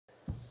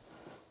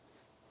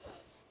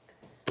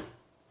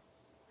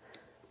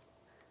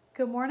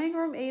Good morning,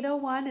 room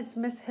 801. It's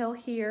Miss Hill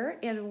here,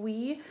 and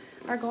we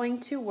are going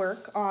to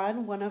work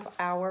on one of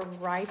our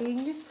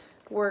writing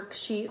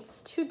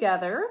worksheets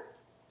together.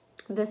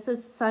 This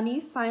is Sunny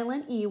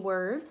Silent E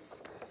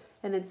words,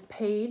 and it's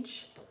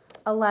page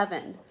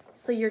 11.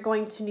 So you're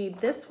going to need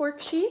this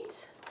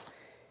worksheet.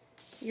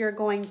 You're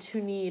going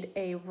to need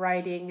a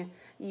writing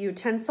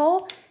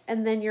utensil,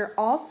 and then you're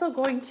also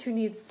going to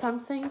need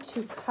something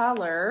to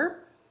color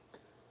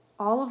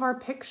all of our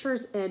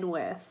pictures in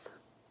with.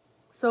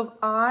 So if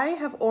I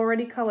have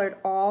already colored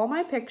all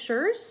my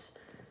pictures,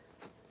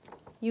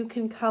 you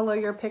can color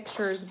your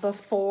pictures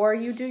before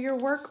you do your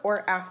work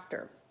or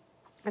after.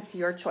 That's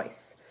your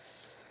choice.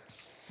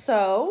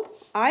 So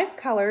I've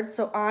colored,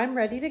 so I'm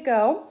ready to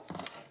go.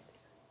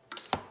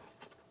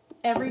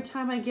 Every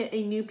time I get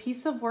a new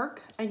piece of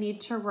work, I need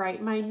to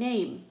write my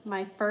name,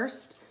 my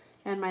first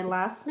and my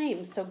last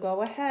name. So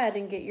go ahead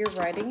and get your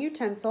writing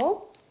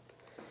utensil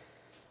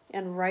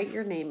and write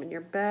your name in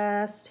your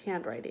best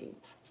handwriting.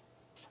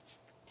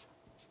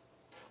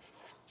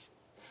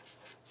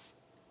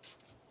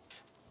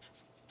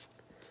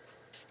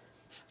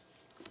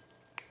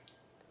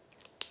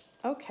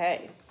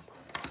 Okay,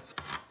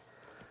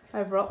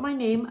 I've wrote my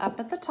name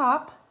up at the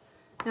top.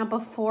 Now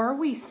before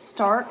we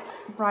start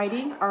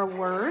writing our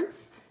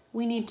words,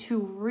 we need to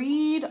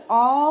read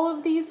all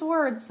of these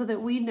words so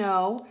that we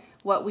know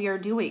what we are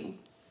doing.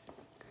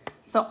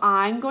 So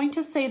I'm going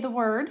to say the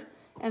word,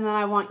 and then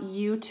I want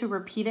you to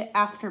repeat it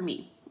after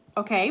me,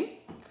 okay?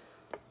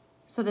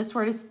 So this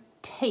word is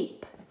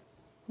tape.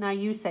 Now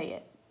you say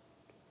it.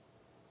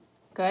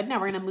 Good, now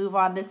we're gonna move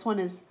on. This one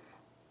is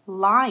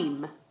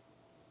lime.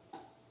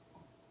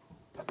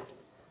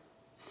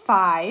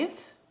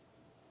 5,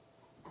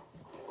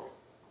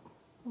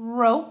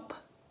 rope,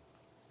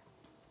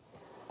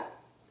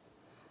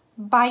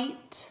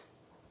 bite,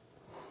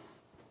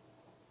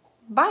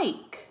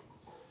 bike.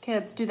 Okay,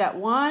 let's do that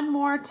one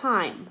more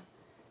time.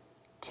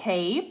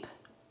 Tape,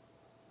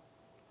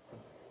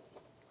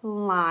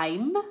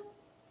 lime,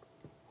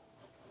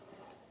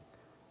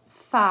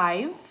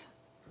 5,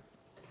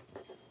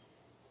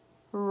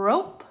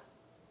 rope,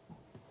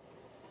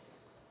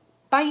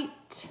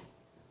 bite,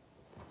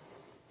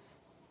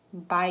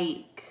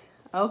 bike.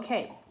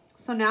 Okay,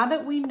 so now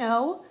that we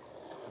know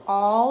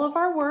all of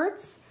our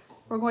words,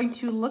 we're going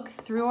to look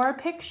through our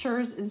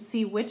pictures and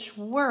see which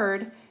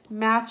word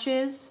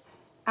matches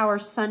our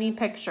sunny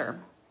picture.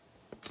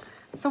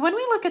 So when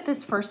we look at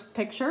this first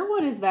picture,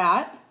 what is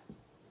that?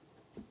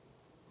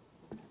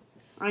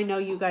 I know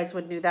you guys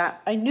would know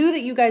that. I knew that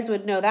you guys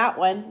would know that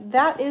one.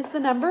 That is the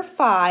number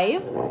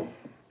 5.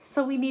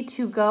 So we need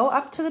to go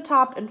up to the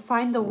top and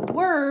find the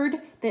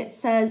word that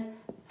says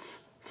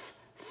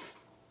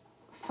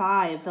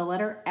 5, the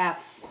letter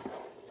F.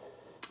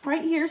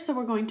 Right here, so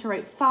we're going to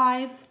write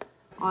 5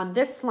 on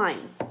this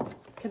line. You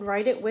can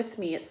write it with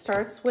me. It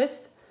starts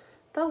with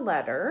the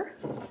letter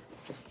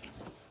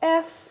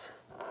F,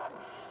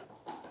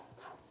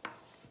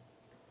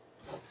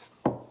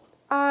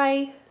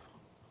 I,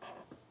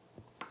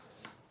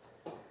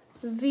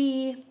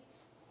 V,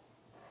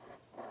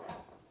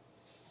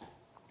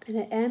 and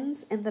it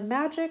ends in the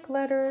magic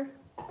letter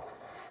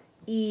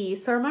E.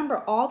 So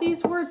remember, all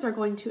these words are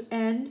going to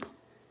end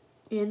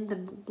in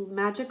the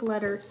magic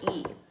letter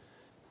E.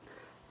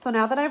 So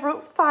now that I've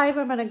wrote 5,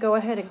 I'm going to go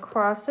ahead and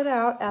cross it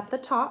out at the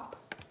top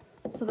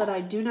so that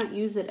I do not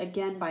use it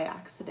again by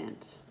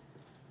accident.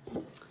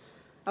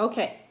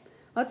 Okay,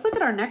 let's look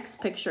at our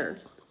next picture.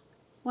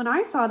 When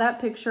I saw that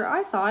picture,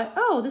 I thought,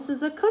 oh, this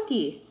is a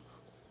cookie.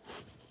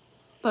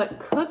 But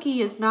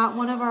cookie is not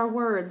one of our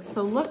words,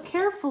 so look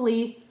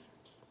carefully.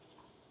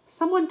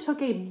 Someone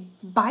took a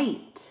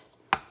bite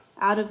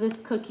out of this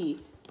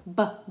cookie.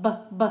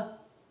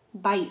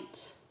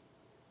 Bite.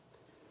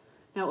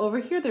 Now over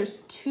here, there's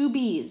 2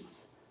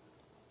 B's.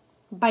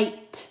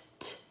 Bite,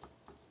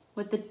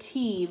 with the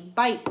T,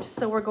 bite.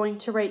 So we're going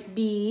to write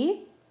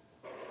B,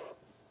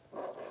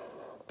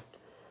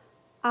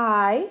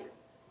 I,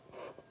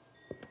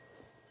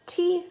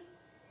 T,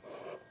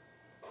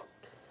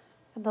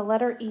 and the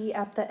letter E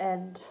at the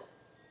end.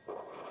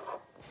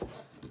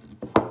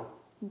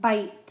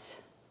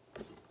 Bite.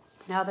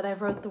 Now that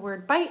I've wrote the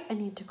word bite, I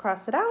need to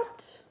cross it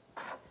out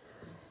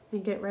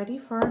and get ready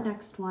for our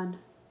next one.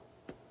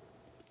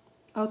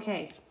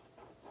 Okay,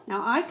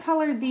 now I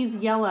colored these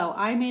yellow.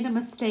 I made a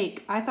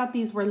mistake. I thought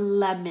these were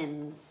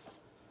lemons.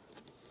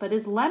 But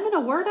is lemon a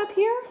word up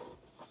here?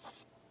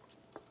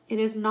 It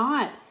is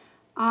not.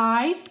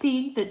 I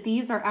think that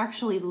these are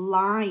actually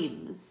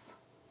limes.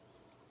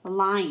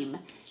 Lime.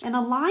 And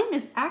a lime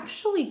is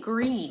actually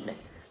green.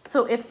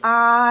 So if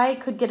I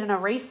could get an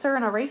eraser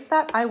and erase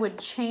that, I would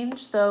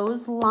change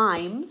those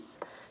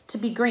limes to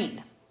be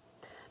green.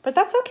 But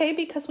that's okay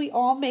because we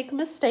all make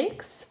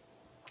mistakes,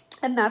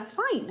 and that's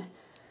fine.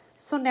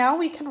 So now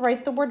we can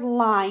write the word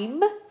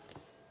lime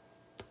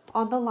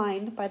on the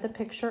line by the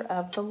picture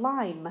of the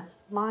lime.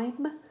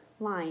 Lime,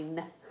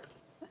 line.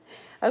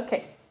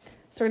 Okay,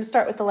 so we're going to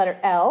start with the letter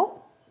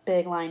L,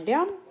 big line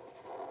down.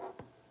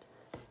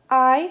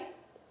 I,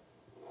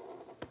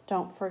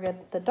 don't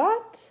forget the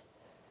dot.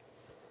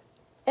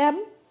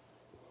 M,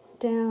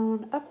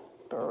 down, up,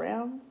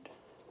 around,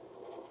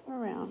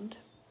 around.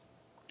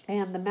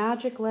 And the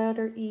magic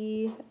letter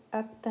E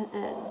at the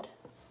end.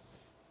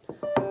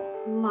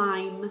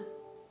 Lime.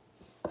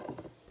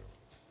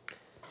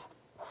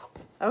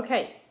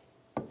 Okay,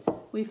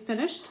 we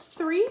finished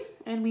 3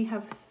 and we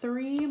have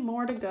 3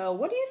 more to go.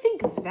 What do you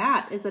think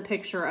that is a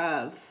picture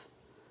of?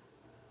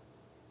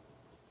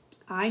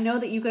 I know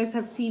that you guys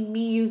have seen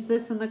me use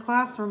this in the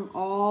classroom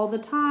all the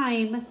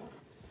time.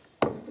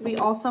 We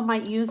also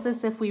might use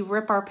this if we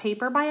rip our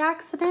paper by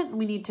accident and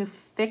we need to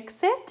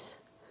fix it.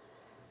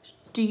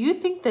 Do you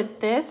think that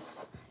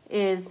this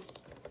is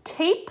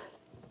tape,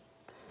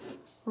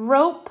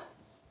 rope,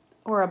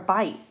 or a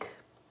bike?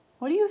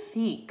 What do you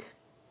think?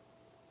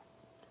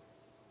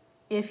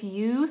 If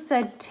you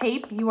said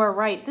tape, you are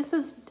right. This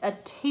is a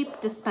tape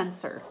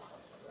dispenser.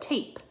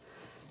 Tape.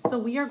 So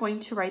we are going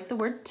to write the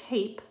word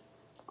tape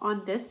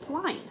on this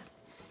line.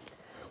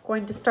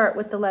 Going to start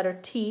with the letter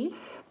T.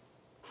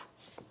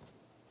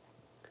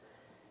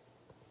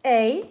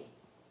 A.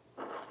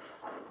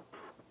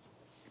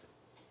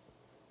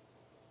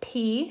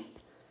 P.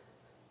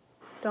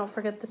 Don't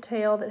forget the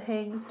tail that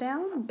hangs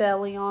down.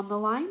 Belly on the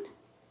line.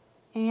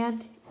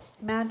 And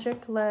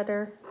magic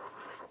letter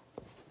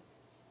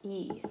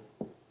E.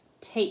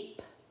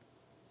 Tape.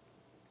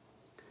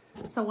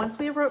 So once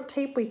we wrote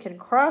tape, we can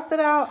cross it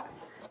out.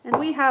 And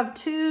we have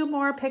 2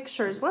 more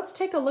pictures. Let's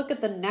take a look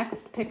at the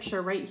next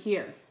picture right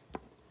here.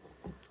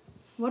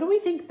 What do we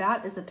think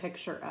that is a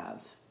picture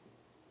of?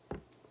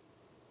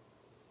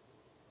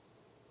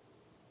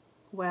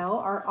 Well,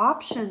 our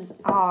options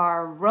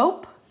are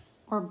rope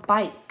or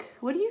bike.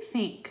 What do you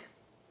think?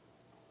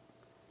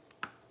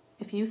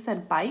 If you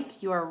said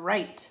bike, you are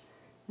right.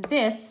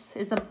 This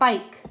is a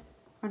bike.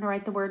 We're going to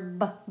write the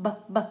word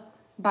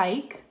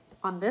bike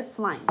on this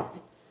line.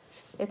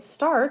 It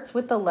starts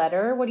with the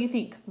letter, what do you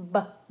think?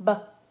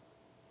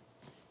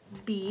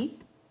 B.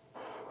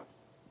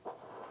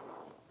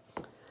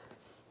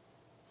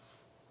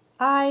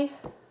 I.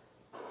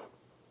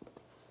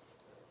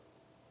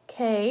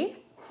 K.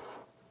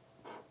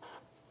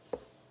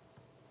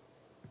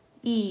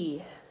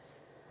 E.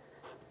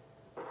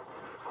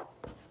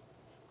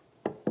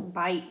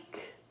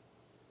 Bike.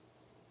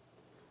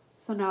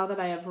 So now that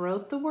I have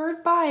wrote the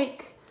word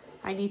bike,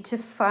 I need to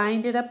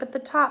find it up at the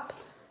top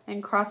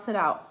and cross it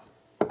out.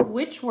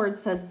 Which word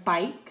says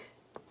bike?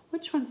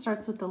 Which one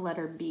starts with the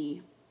letter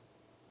B?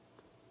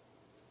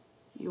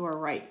 You are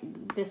right.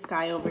 This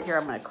guy over here,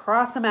 I'm going to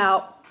cross him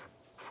out.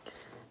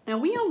 Now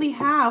we only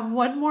have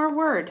 1 more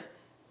word,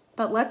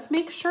 but let's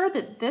make sure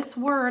that this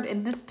word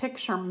and this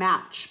picture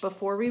match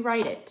before we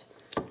write it.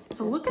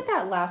 So look at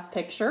that last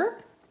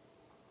picture.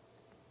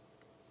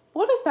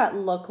 What does that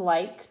look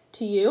like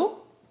to you?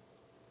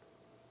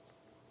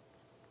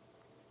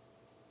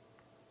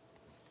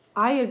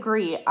 I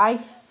agree. I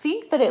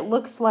think that it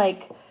looks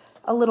like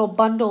a little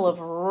bundle of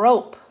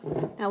rope.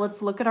 Now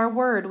let's look at our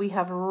word. We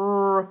have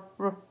rope.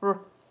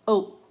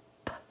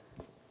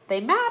 They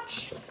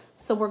match.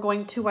 So we're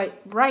going to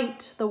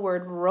write the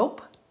word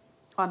rope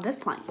on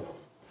this line.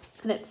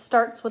 And it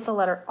starts with the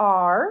letter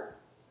R,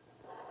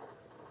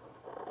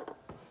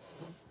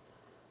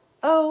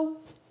 O,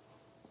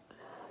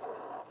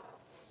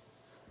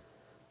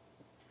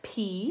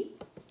 P,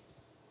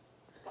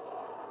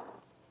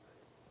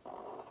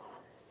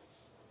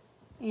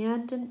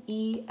 and an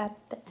E at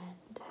the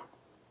end.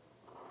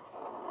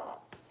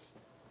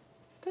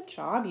 Good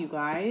job, you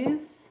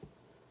guys.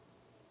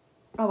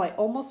 Oh, I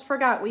almost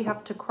forgot. We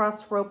have to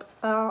cross rope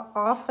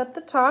off at the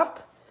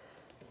top.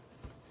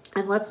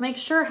 And let's make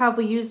sure, have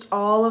we used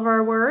all of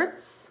our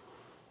words?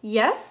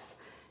 Yes.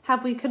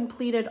 Have we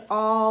completed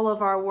all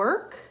of our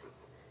work?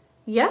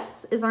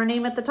 Yes. Is our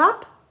name at the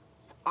top?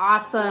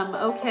 Awesome.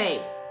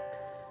 Okay.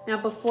 Now,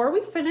 before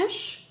we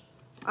finish,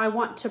 I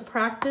want to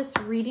practice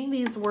reading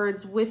these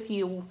words with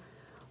you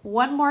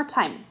one more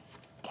time,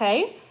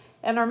 okay?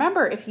 And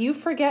remember, if you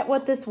forget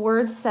what this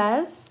word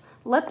says,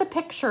 let the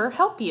picture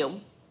help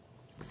you.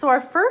 So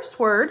our first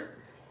word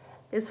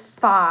is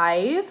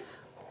 5.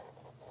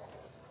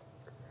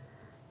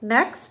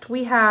 Next,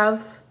 we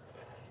have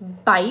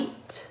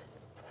bite.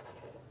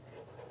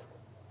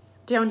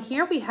 Down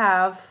here, we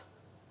have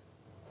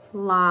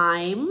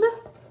lime.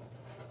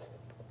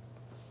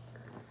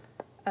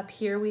 Up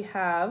here, we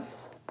have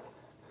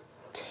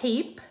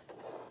tape.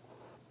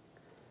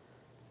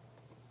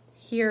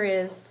 Here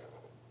is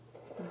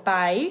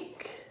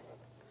bike.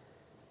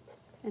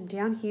 And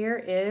down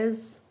here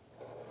is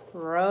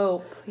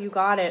rope. You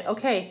got it.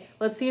 Okay,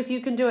 let's see if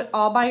you can do it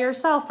all by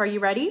yourself. Are you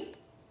ready?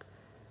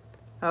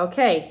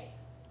 Okay.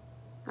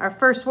 Our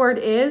first word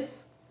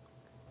is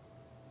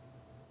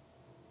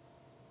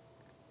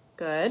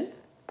good.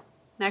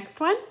 Next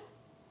one.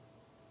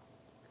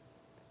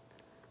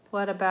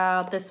 What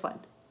about this one?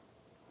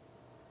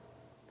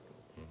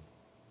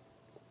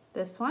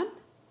 This one?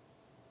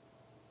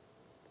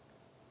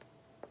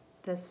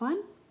 This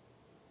one?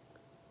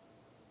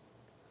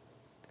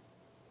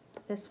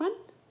 This one?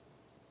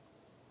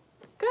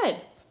 Good.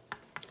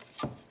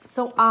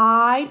 So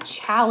I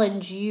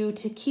challenge you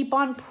to keep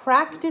on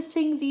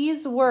practicing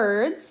these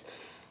words.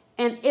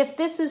 And if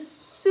this is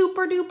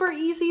super duper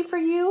easy for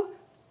you,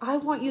 I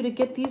want you to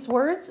get these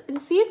words and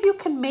see if you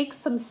can make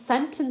some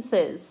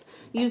sentences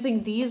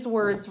using these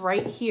words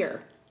right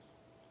here.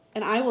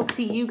 And I will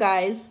see you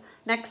guys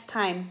next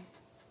time.